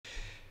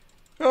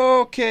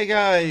Okay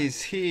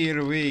guys,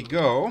 here we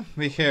go.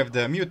 We have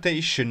the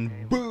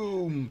mutation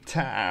Boom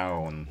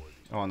Town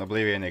on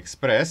Oblivion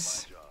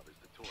Express.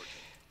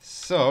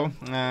 So,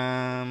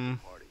 I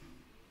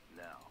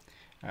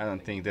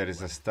don't think there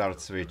is a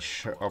start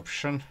switch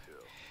option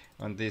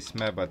on this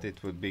map, but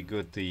it would be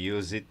good to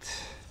use it.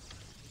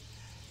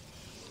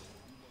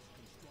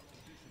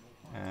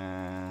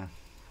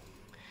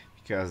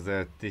 Because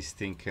this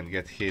thing can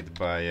get hit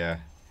by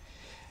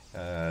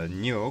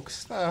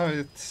nukes.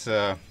 It's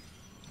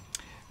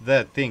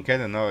that thing, I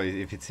don't know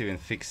if it's even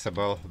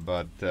fixable,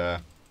 but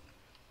the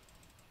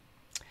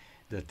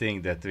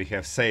thing that we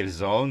have safe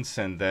zones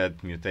and that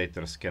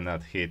mutators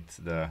cannot hit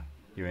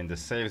even the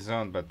safe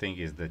zone, but thing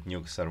is that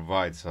nukes are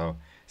wide, so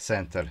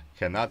center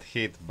cannot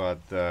hit,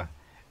 but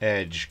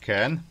edge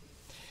can.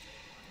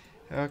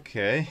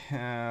 Okay,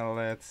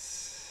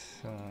 let's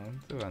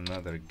do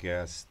another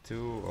gas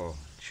too, or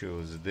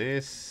choose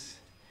this.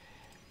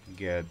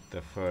 Get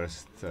the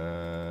first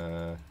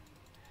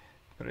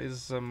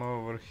prism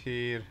over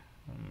here.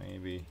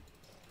 Maybe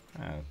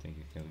I don't think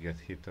you can get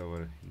hit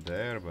over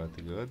there, but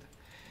good.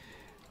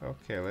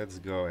 Okay, let's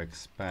go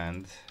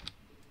expand.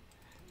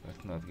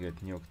 Let's not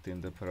get nuked in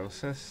the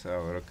process.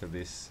 Oh, look at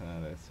this.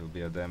 That will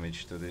be a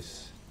damage to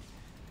this.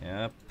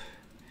 Yep.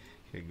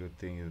 Okay, good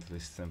thing at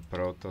least some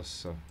Protoss,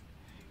 so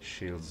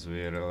shields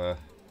will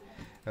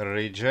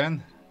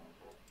regen.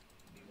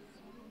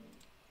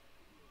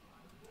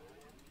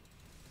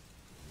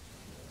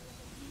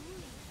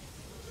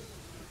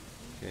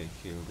 Okay,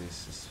 kill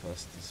this as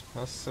fast as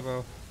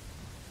possible.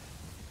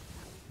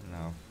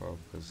 Now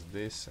focus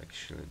this,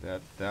 actually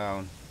that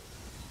down.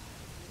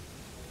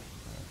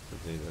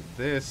 Put it at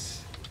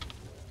this.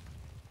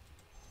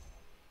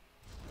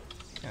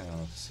 And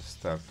also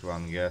start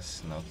one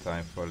gas, no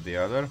time for the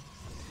other.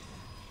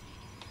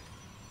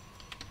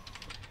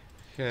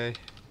 Okay.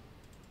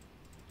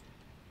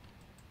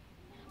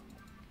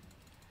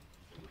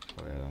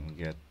 Hopefully I don't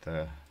get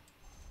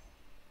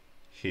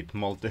hit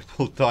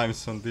multiple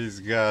times on this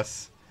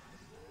gas.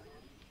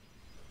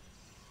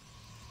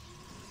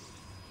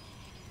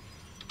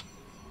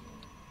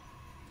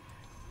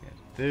 Get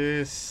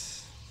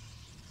this.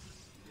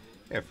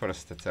 Yeah,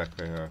 first attack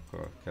I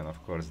can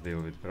of course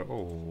deal with.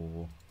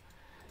 Oh,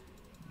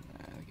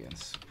 again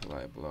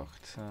supply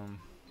blocked.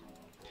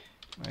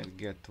 Might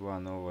get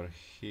one over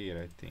here.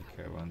 I think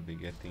I won't be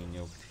getting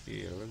nuked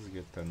here. Let's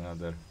get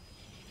another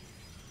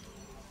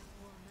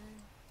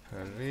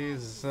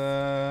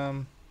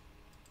prism.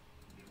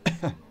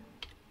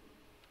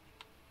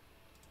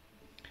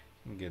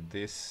 Get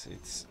this.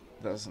 It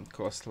doesn't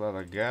cost a lot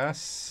of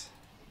gas.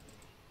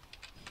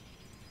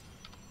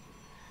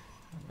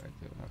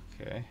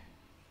 Okay.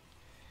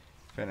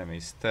 If enemy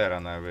is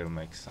Terran, I will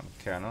make some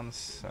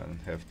cannons. I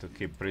don't have to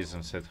keep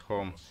prisms at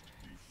home.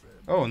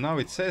 Oh, now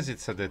it says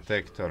it's a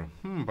detector.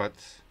 But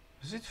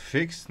is it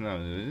fixed now?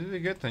 Did we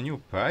get a new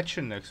patch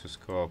in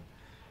Nexuscope?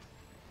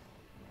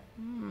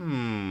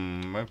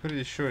 I'm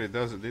pretty sure it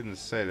didn't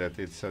say that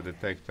it's a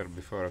detector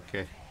before.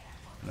 Okay,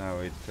 now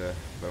it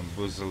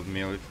bamboozled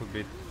me a little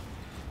bit.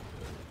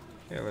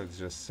 Okay, let's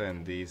just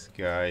send this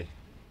guy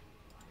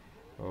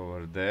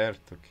over there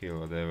to kill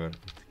whatever it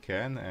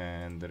can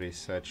and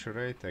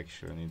resaturate.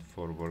 Actually I need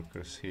 4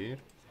 workers here.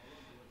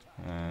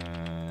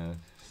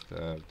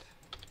 Start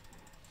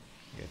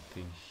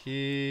getting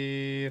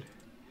here.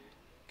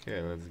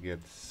 Okay, let's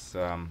get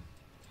some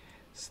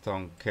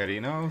stone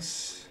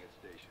carinos.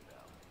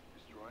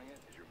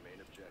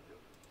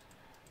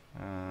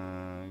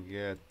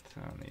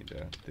 I need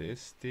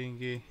this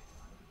thingy.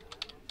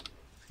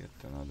 Let's get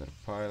another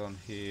pylon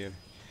here.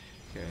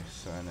 Okay,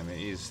 so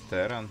enemy is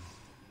Terran.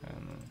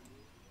 And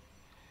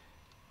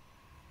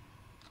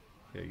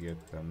okay,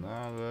 get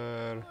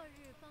another.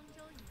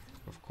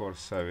 Of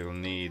course, I will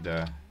need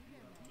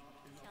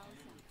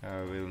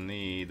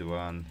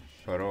one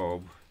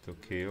probe to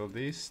kill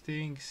these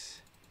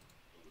things.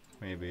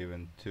 Maybe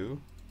even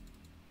 2.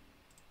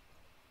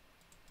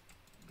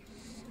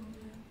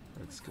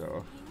 Let's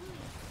go.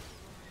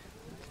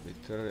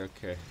 Literally,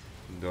 okay.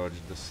 Dodge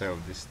the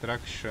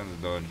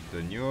self-destruction, dodge the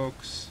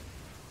nukes.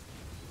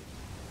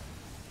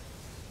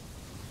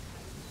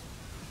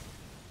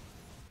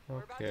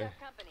 Okay,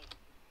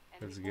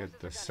 let's get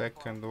the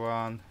second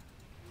one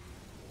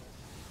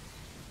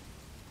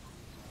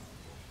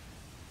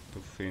to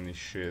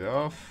finish it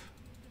off.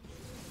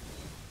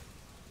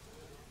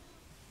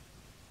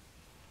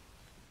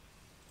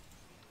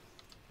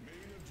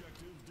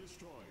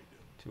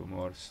 Two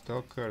more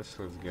stalkers,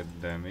 let's get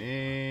them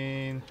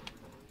in.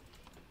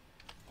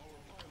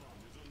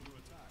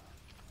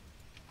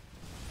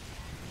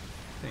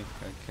 I think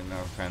I can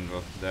now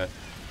handle that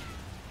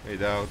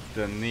without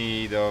the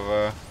need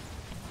of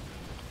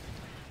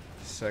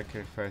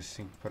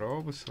sacrificing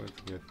probes.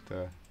 Let's get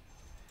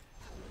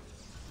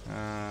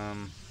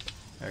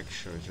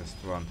actually just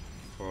one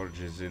forge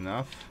is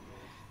enough.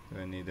 Do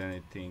I need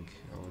anything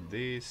of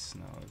this?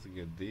 No, let's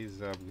get these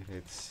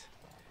upgrades.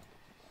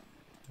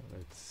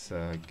 Let's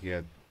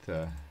get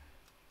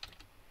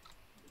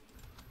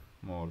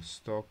More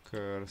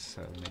stalkers.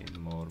 I need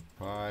more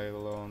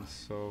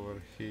pylons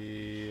over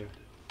here.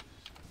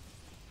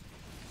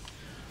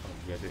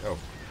 Get it.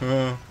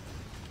 Oh,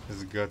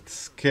 just got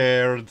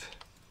scared.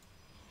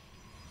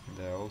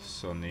 They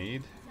also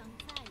need.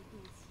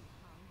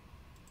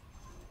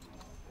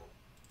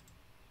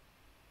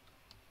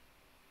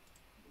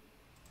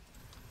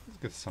 Let's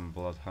get some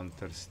blood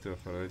hunters too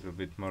for a little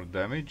bit more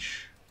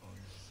damage.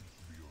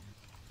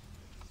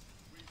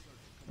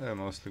 They're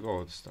mostly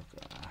gold stock.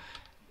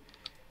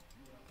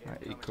 My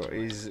eco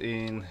is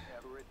in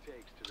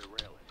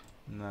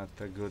not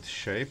a good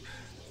shape.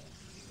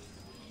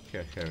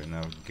 Okay, I have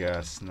enough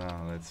gas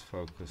now. Let's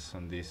focus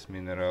on this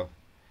mineral.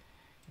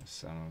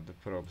 Some of the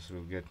probes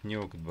will get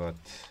nuked, but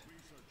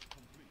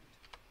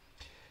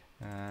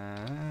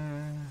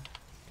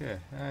okay,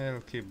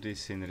 I'll keep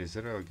this in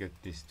reserve. I'll get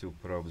these 2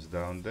 probes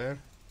down there.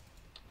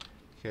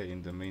 Okay,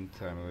 in the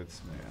meantime,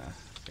 let's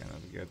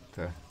cannot get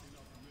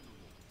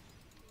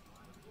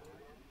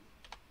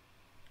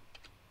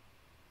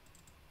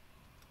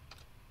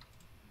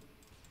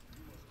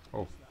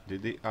oh,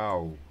 did he?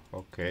 Ow.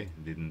 Okay,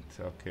 didn't.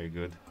 Okay,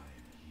 good.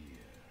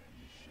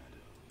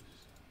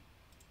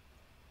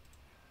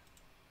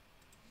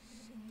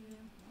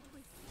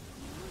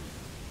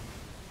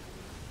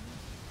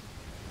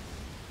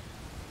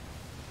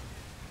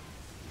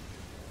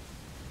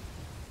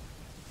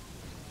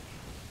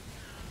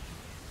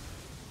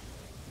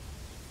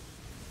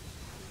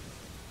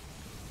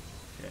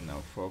 Okay,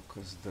 now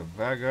focus the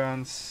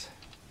wagons.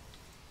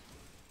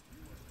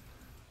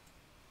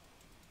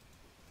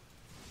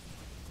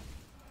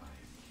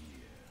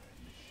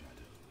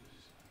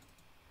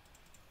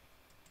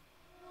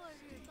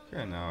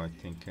 Okay, now I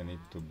think I need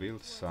to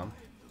build some.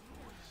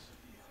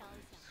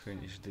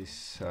 Finish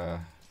this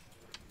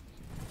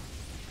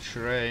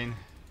train.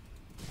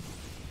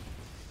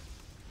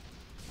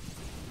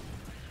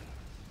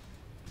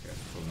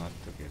 Careful not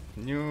to get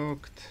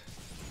nuked.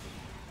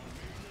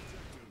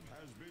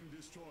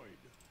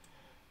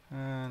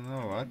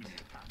 Know what?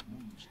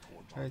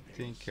 I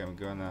think I'm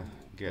gonna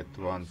get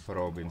 1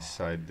 probe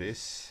inside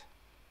this.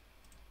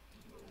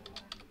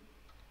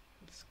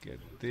 Let's get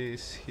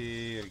this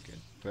here, get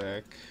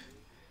back.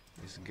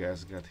 This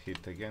gas got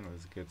hit again.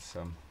 Let's get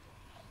some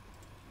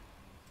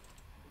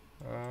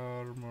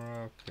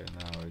armor. Okay,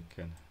 now we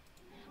can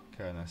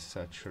kinda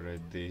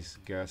saturate these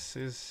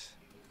gases.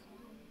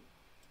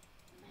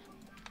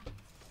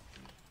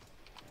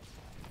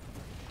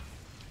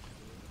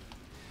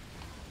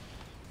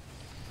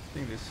 I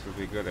think this will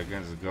be good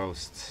against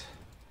ghosts,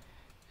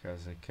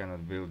 because I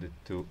cannot build it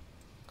too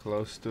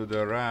close to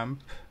the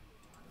ramp.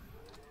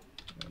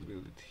 I'll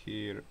build it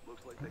here.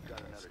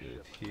 Let's get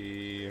it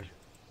here.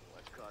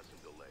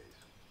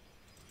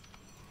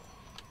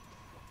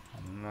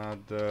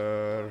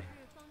 Another.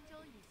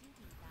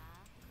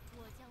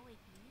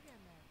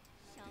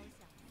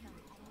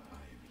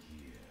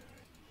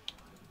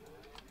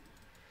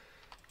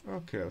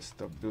 Okay, I'll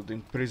stop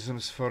building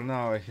prisms for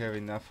now. I have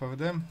enough of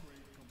them.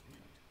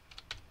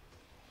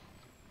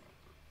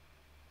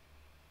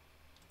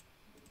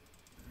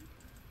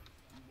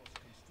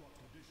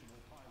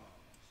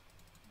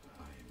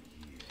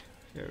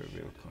 Here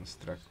we will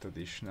construct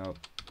additional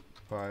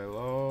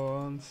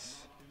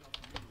pylons.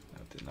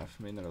 Not enough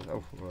minerals.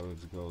 Oh, well,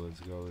 let's go, let's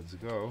go, let's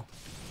go.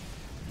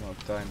 No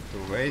time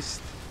to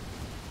waste.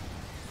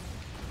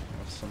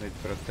 Also need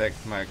to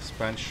protect my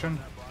expansion.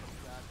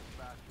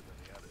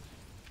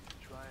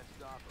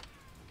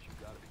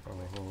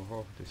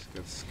 Oh, this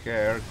got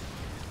scared.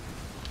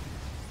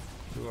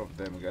 2 of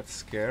them got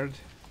scared.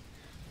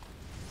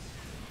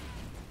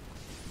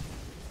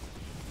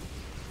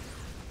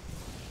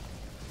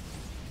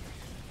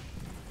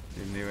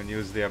 Didn't even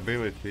use the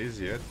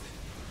abilities yet.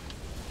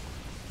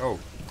 Oh,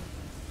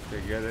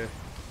 they get it.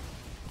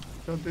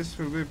 So this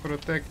will be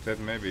protected.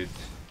 Maybe it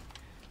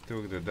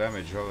took the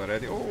damage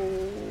already. Oh,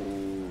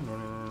 no,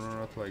 no, no,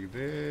 not like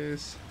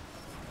this.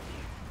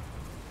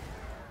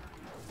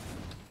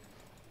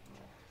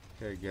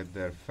 Okay, get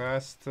there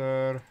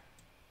faster.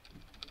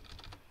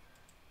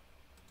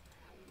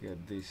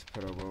 Get this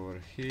probe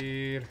over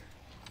here.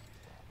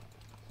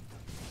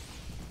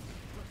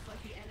 Looks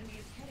like the enemy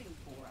is heading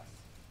for us.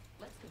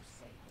 Let's go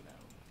say hello.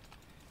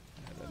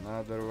 And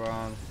another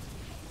one.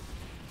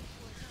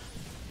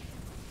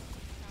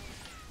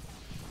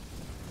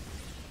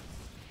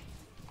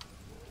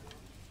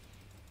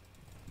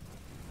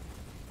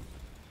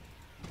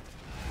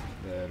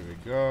 There we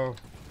go.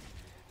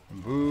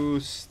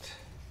 Boost.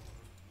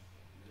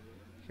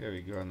 Okay,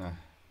 we're gonna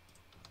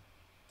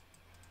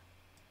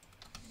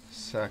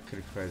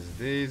sacrifice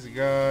these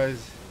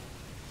guys.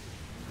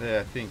 They,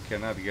 I think,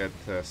 cannot get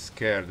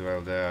scared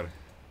while they are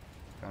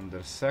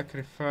under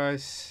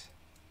sacrifice,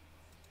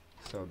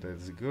 so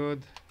that's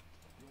good.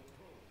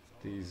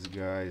 These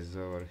guys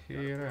over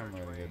here, I'm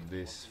gonna get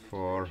these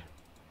 4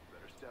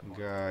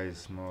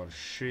 guys, more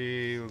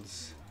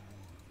shields,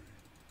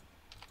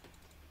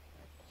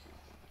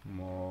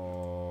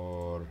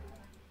 more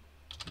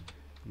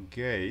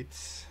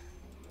gates.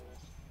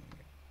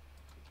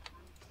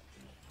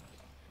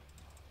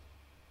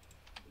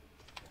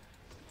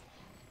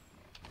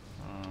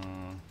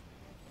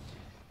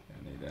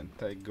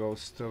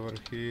 anti-ghost over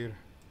here.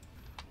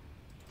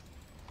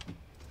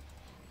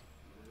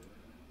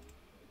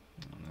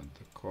 Not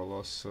the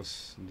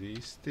Colossus,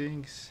 these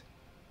things.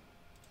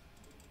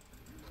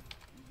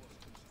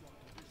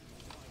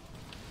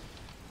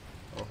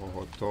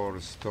 Oh,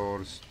 Thors.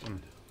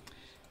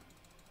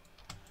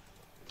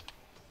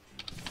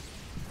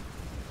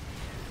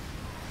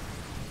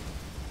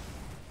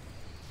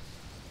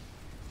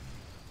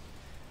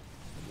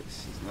 This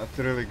is not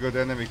really good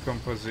enemy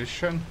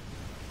composition.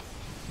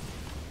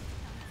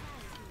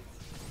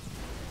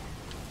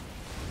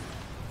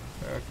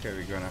 Okay,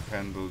 we're gonna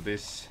handle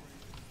this.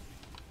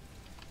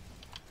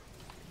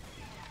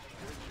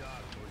 Good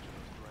job pushing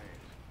those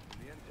trains. From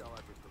the intel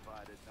I've been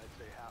provided, I'd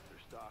say half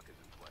their stock is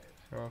in place.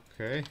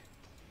 Okay.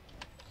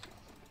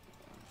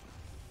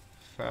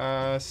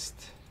 Fast.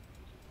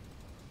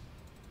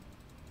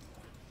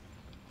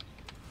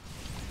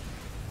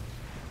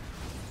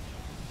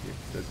 Keep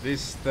the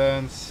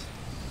distance.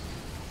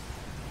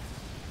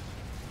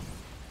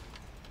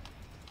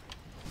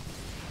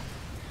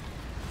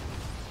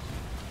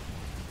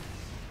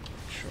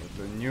 Show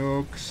the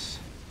nukes.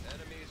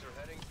 Enemies are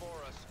heading for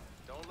us.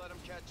 Don't let them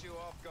catch you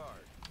off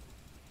guard.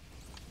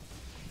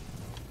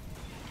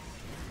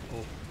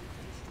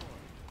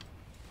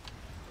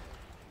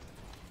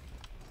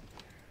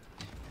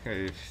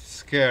 Okay, if it's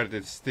scared,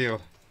 it's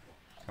still.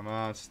 Come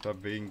on,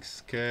 stop being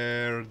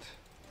scared.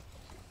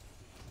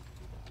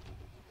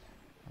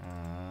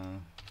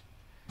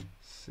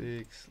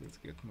 6. Let's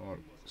get more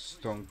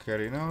stone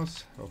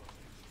carinos. Oh.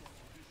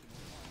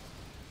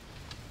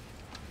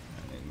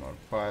 I need more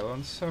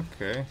pylons.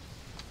 Okay.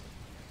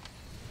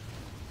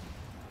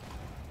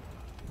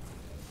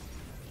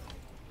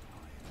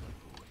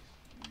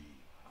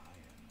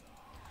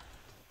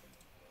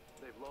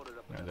 They've loaded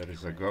up. Yeah, there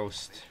is a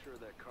ghost. Make sure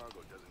that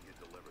cargo doesn't get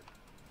delivered.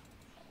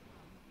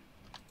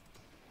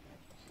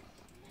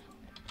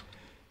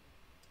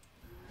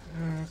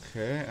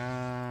 Okay,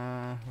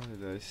 what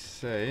did I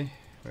say?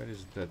 Where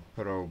is that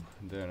probe?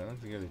 There,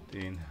 let's get it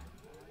in.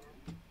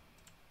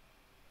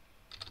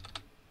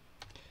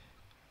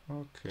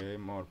 Okay,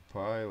 more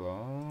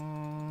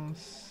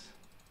pylons.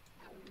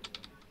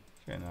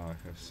 Okay, now I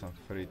have some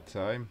free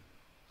time.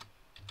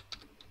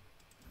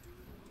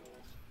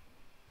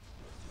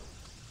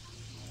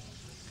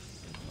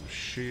 More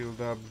shield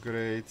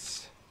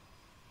upgrades.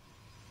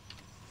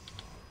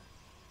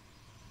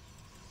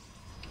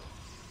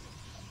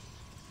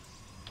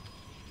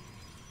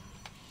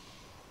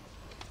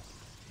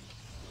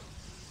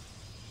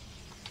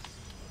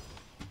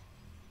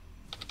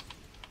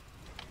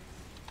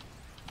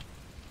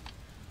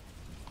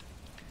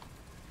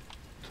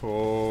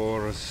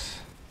 Thors.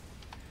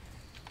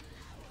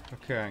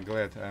 Okay,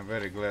 I'm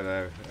very glad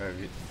I've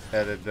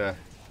added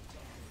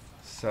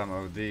some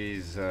of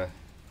these. This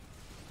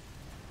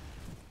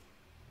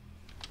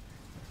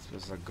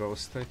was a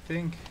ghost, I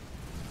think.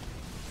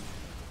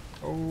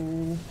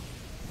 Oh,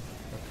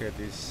 okay,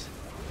 this.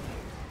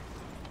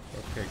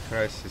 Okay,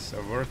 crisis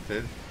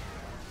averted.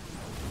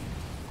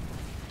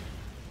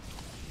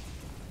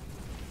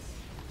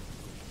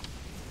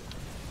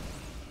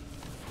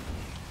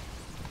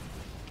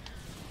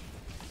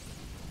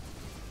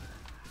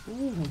 We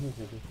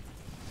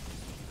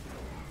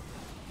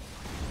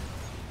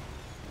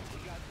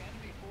got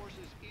enemy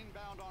forces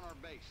inbound on our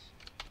base.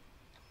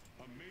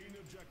 A main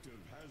objective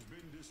has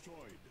been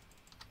destroyed.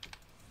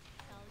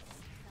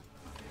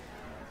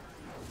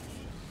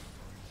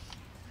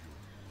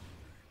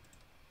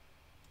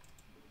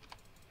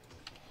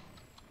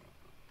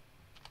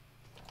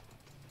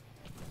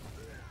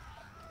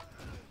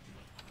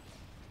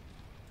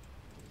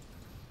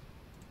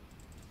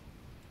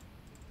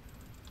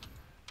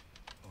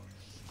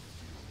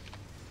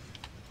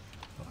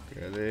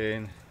 Get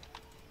in.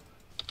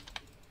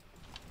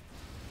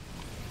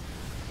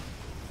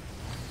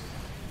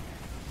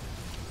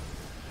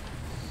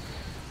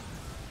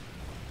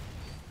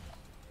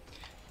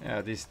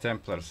 Yeah, these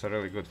Templars are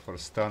really good for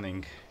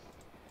stunning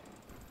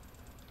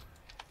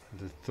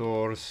the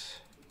Thors.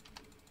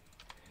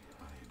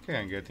 Okay,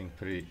 I'm getting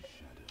pretty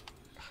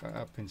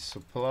up in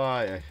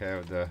supply. I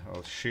have the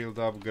all shield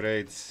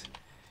upgrades.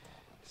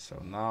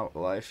 So now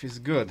life is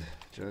good.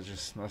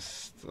 Just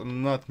must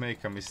not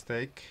make a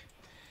mistake.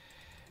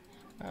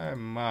 I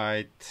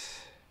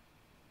might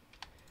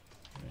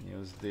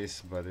use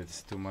this, but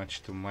it's too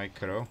much to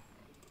micro.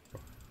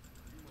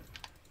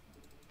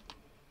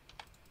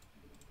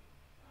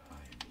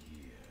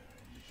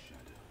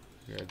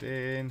 Get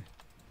in.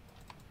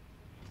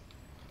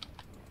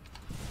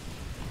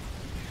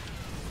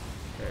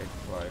 Okay,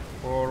 fly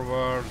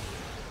forward.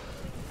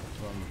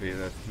 Won't be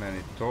that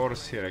many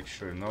Thors here,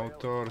 actually no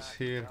Thors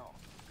here.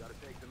 Gotta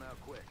take them out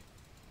quick.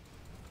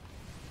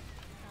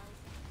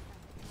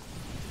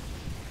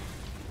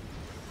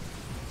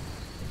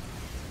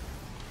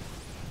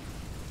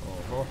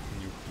 Oh,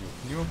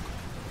 nuke.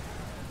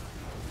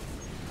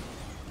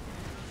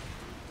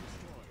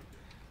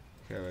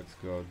 Okay, let's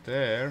go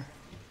there.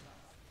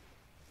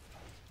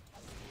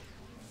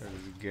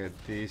 Let's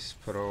get this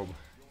probe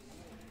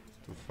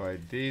to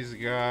fight these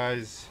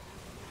guys.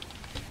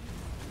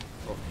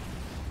 Oh,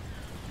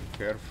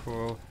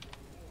 careful.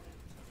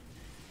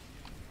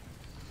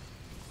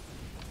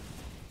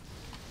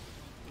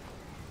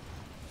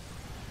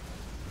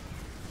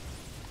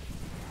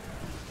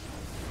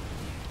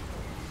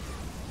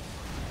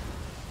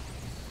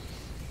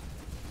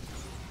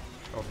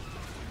 Oh,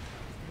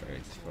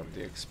 wait for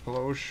the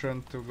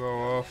explosion to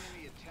go off,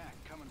 Enemy attack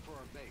coming for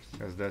our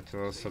base. because that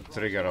will also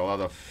trigger a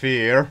lot of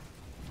fear.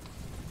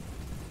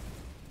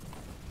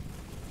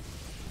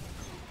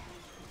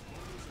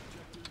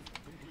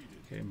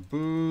 Okay,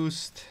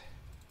 boost.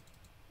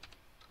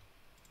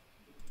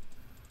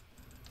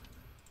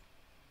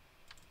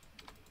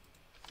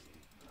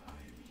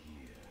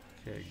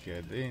 Okay,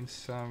 get in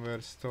somewhere,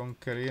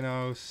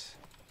 Stonkerinos.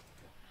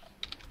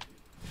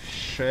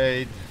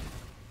 Shade.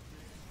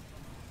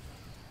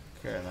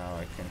 Okay, now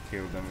I can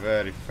kill them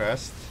very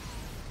fast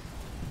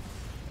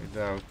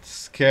without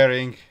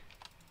scaring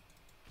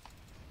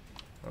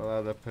a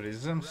lot of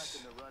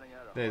prisms. Reckon they're running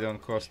out of They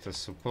don't cost a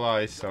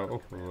supply,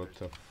 so what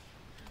the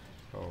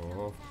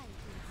oh,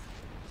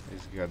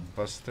 this got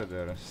busted.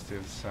 There are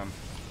still some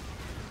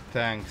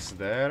tanks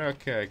there.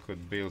 Okay, I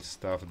could build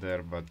stuff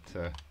there, but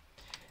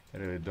I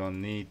really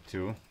don't need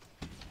to.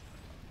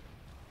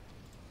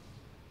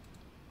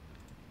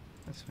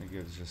 Let me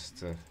get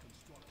just oh,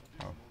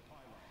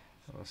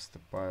 I lost the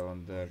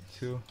pylon there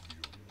too.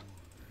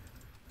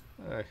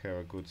 I have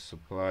a good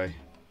supply.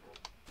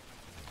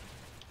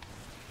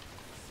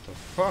 The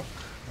fuck?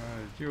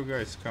 Where did you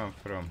guys come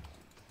from?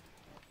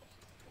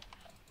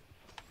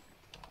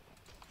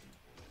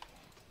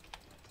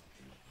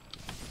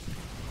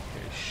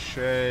 Okay,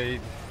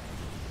 shade.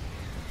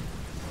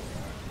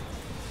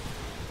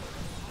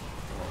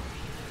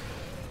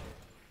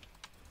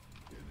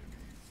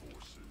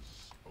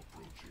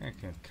 I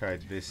can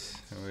kite this,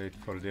 wait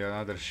for the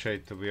another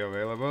shade to be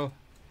available.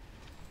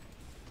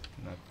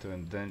 Not to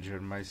endanger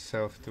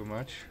myself too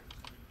much.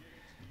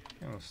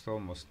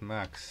 Almost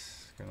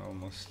max. Can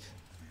almost.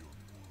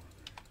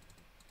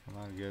 Come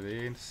on, get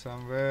in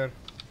somewhere.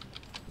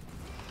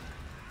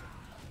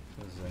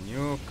 There's a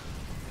nuke.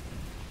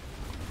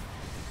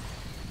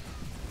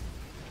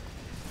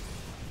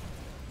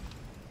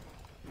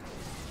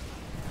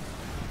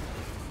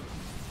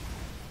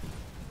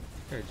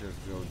 Okay,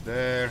 just go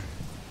there.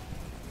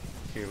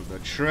 Kill the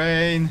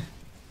train.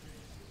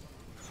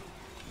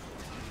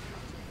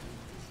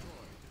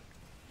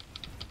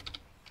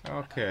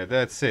 Okay,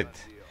 that's it.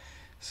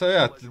 So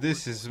yeah,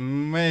 this is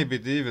maybe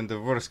even the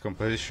worst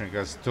composition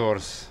because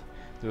Thors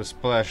do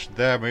splash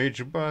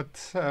damage,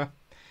 but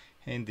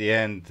in the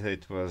end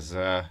it was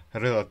a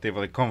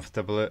relatively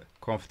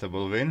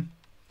comfortable win.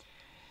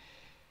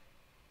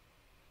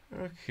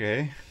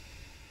 Okay.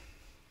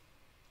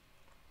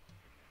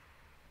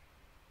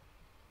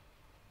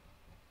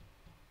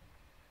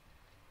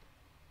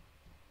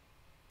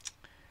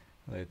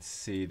 Let's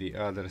see the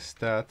other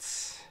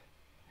stats.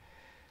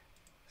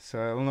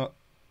 So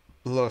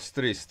I lost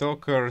 3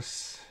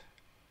 stalkers.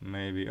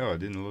 Maybe, oh, I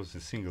didn't lose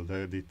a single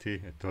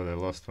DT. I thought I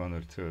lost 1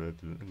 or 2.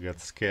 That got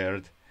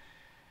scared.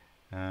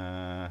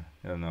 I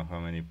don't know how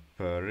many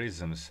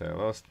prisms I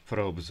lost.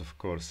 Probes, of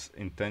course.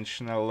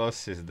 Intentional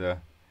loss is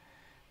that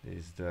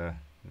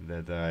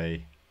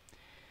I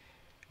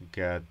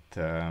got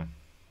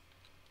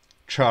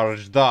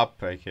charged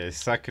up, aka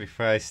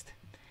sacrificed.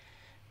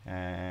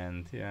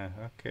 And yeah,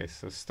 okay,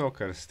 so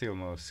stalkers still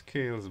most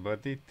kills,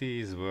 but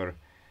DTs were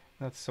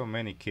not so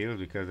many kills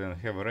because I don't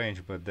have a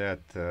range, but that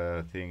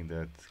thing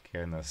that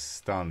kind of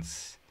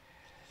stuns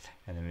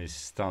enemies,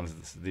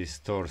 stuns these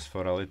Thors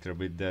for a little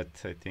bit,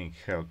 that I think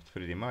helped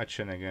pretty much,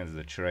 and against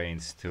the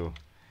trains too,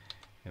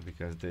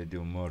 because they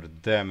do more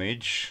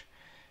damage.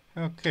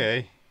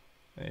 Okay,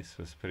 this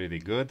was pretty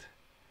good.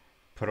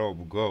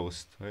 Probe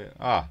ghost.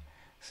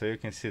 So you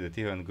can see that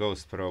even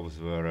ghost probes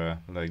were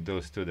like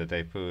those 2 that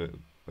I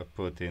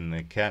put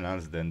in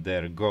cannons, then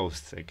their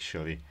ghosts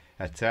actually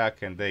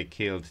attack, and they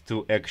killed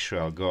 2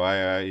 actual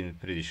I'm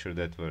pretty sure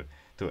that were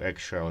 2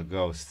 actual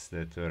ghosts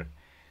that were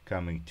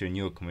coming to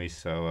nuke me.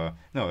 So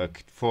no,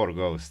 4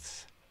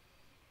 ghosts,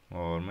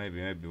 or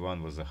maybe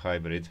 1 was a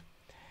hybrid,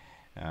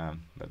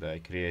 but I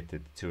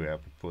created 2. I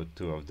put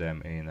 2 of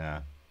them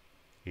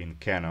in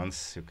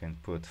cannons. You can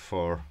put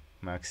 4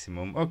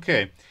 maximum.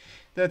 Okay,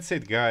 that's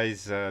it,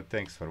 guys.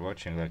 Thanks for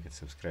watching. Like and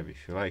subscribe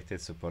if you liked it.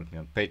 Support me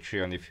on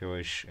Patreon if you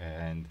wish,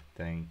 and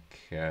thank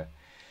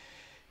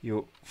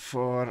you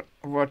for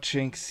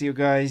watching. See you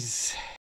guys.